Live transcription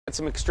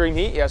Some extreme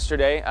heat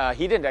yesterday.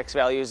 Heat index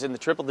values in the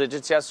triple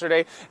digits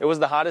yesterday. It was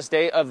the hottest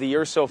day of the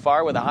year so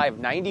far with a high of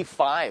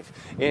 95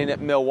 in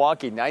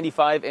Milwaukee,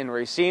 95 in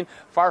Racine.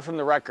 Far from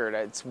the record.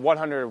 It's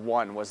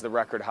 101 was the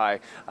record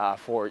high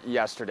for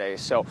yesterday.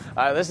 So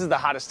this is the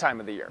hottest time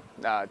of the year,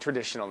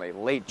 traditionally.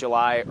 Late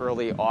July,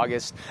 early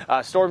August.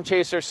 Storm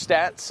chaser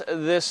stats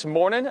this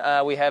morning.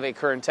 We have a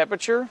current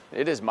temperature.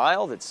 It is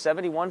mild. It's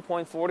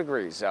 71.4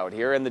 degrees out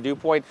here. And the dew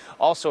point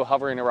also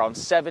hovering around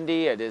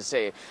 70. It is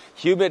a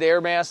humid air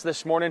mass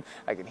this morning.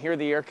 I can hear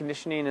the air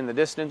conditioning in the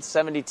distance.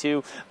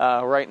 72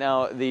 right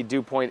now, the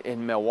dew point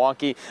in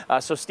Milwaukee.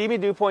 So steamy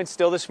dew point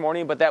still this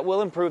morning, but that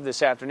will improve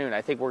this afternoon.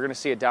 I think we're going to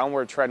see a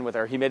downward trend with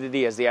our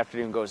humidity as the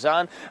afternoon goes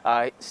on.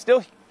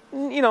 Still,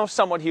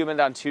 somewhat humid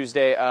on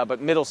Tuesday, but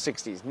middle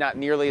 60s, not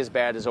nearly as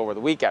bad as over the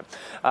weekend.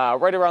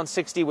 Right around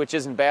 60, which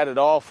isn't bad at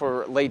all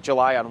for late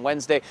July on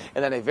Wednesday,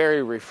 and then a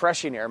very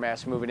refreshing air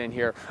mass moving in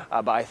here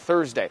by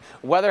Thursday.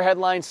 Weather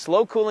headlines,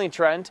 slow cooling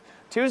trend.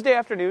 Tuesday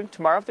afternoon,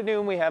 tomorrow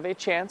afternoon, we have a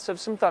chance of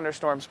some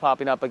thunderstorms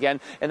popping up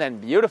again, and then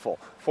beautiful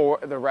for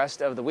the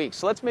rest of the week.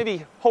 So let's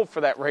maybe hope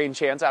for that rain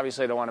chance.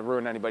 Obviously, I don't want to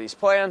ruin anybody's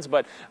plans,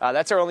 but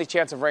that's our only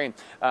chance of rain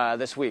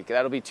this week.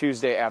 That'll be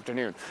Tuesday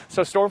afternoon.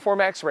 So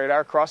Storm4Max radar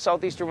across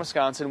southeastern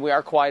Wisconsin. We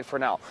are quiet for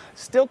now.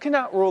 Still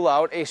cannot rule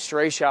out a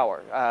stray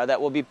shower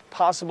that will be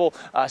possible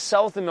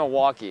south of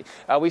Milwaukee.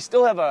 We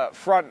still have a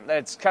front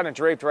that's kind of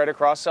draped right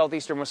across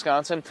southeastern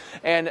Wisconsin,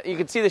 and you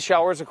can see the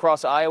showers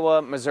across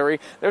Iowa, Missouri.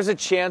 There's a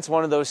chance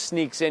one of those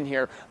sneaks in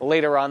here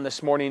later on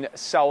this morning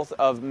south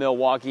of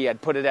Milwaukee.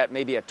 I'd put it at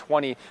maybe a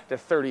 20 to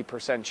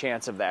 30%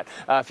 chance of that.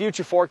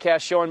 Future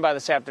forecast showing by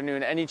this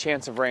afternoon any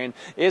chance of rain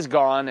is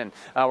gone, and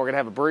we're going to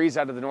have a breeze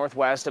out of the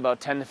northwest about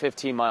 10 to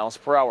 15 miles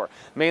per hour.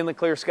 Mainly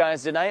clear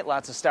skies tonight,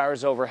 lots of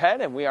stars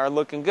overhead, and we are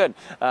looking good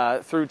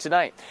through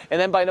tonight.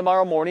 And then by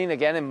tomorrow morning,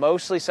 again, a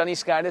mostly sunny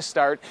sky to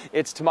start.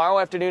 It's tomorrow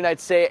afternoon,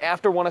 I'd say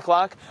after 1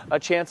 o'clock, a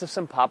chance of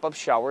some pop-up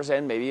showers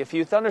and maybe a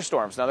few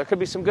thunderstorms. Now, there could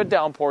be some good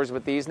downpours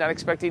with these, not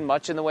expecting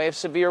much in the way of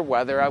severe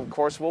weather. Of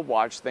course, we'll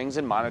watch things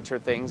and monitor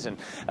things. And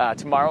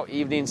tomorrow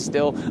evening,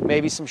 still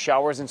maybe some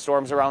showers and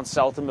storms around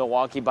south of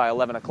Milwaukee by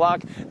 11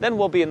 o'clock. Then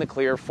we'll be in the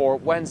clear for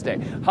Wednesday.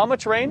 How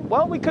much rain?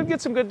 Well, we could get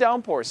some good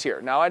downpours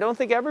here. Now, I don't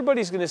think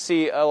everybody's going to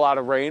see a lot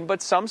of rain,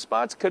 but some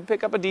spots could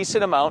pick up a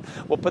decent amount.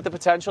 We'll put the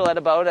potential at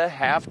about a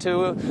half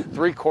to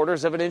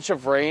 3/4 of an inch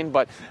of rain.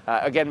 But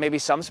again, maybe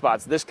some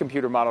spots, this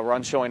computer model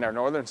run showing our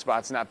northern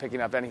spots not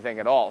picking up anything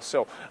at all.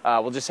 So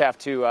we'll just have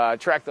to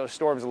track those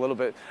storms a little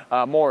bit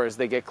more as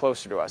they get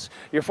closer to us.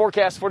 Your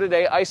forecast for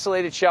today,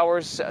 isolated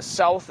showers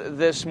south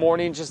this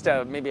morning, just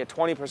maybe a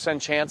 20%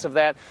 chance of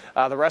that.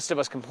 The rest of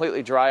us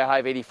completely dry, a high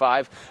of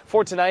 85.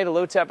 For tonight, a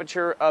low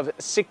temperature of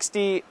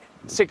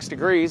 66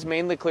 degrees,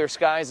 mainly clear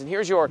skies. And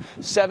here's your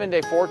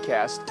 7-day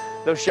forecast.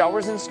 Those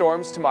showers and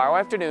storms tomorrow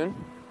afternoon,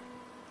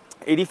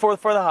 84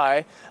 for the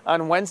high.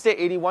 On Wednesday,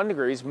 81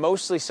 degrees,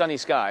 mostly sunny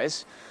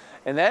skies.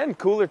 And then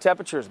cooler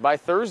temperatures by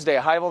Thursday,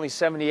 a high of only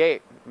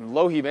 78.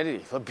 Low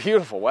humidity,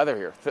 beautiful weather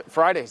here.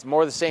 Friday's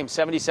more the same,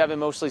 77,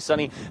 mostly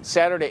sunny.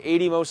 Saturday,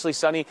 80, mostly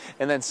sunny.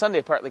 And then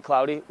Sunday, partly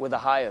cloudy with a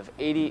high of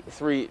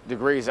 83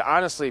 degrees.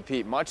 Honestly,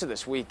 Pete, much of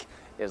this week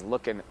is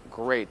looking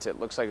great. It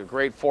looks like a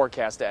great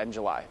forecast to end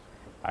July.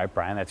 All right,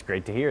 Brian, that's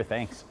great to hear.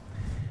 Thanks.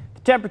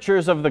 The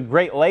temperatures of the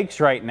Great Lakes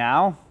right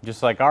now,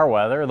 just like our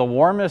weather, are the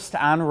warmest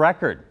on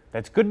record.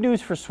 That's good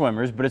news for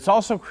swimmers, but it's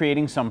also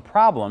creating some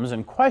problems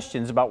and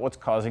questions about what's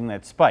causing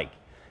that spike.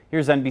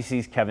 Here's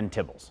NBC's Kevin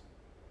Tibbles.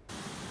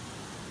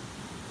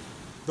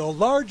 The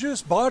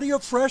largest body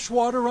of fresh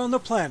water on the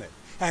planet.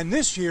 And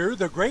this year,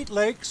 the Great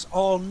Lakes,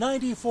 all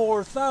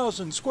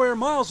 94,000 square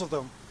miles of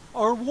them,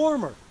 are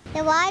warmer.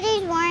 The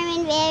water's warm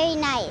and very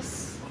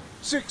nice.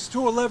 6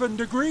 to 11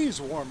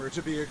 degrees warmer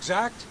to be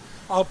exact.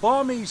 A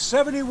balmy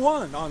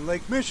 71 on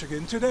Lake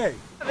Michigan today.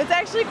 It's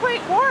actually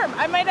quite warm.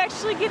 I might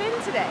actually get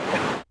in today.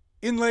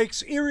 In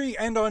Lakes Erie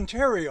and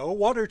Ontario,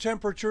 water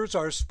temperatures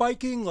are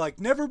spiking like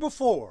never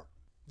before.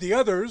 The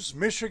others,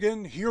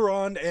 Michigan,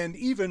 Huron, and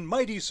even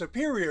mighty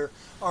Superior,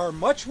 are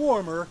much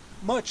warmer,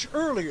 much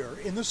earlier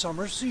in the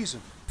summer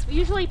season. We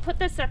usually put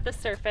this at the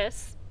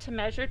surface to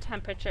measure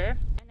temperature.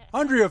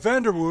 Andrea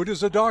Vanderwood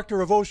is a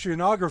doctor of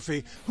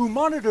oceanography who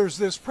monitors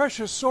this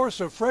precious source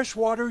of fresh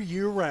water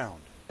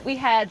year-round. We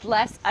had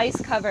less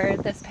ice cover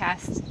this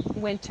past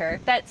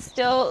winter. That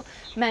still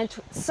meant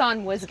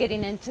sun was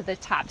getting into the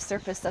top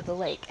surface of the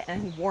lake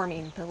and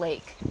warming the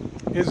lake.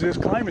 Is this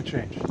climate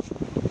change?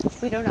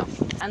 We don't know.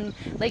 On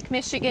Lake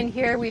Michigan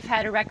here, we've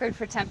had a record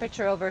for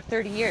temperature over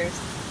 30 years.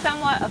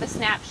 Somewhat of a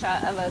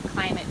snapshot of a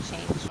climate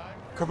change.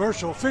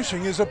 Commercial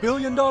fishing is a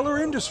billion-dollar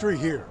industry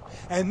here,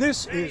 and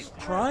this is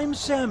prime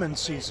salmon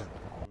season.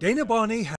 Dana Bonney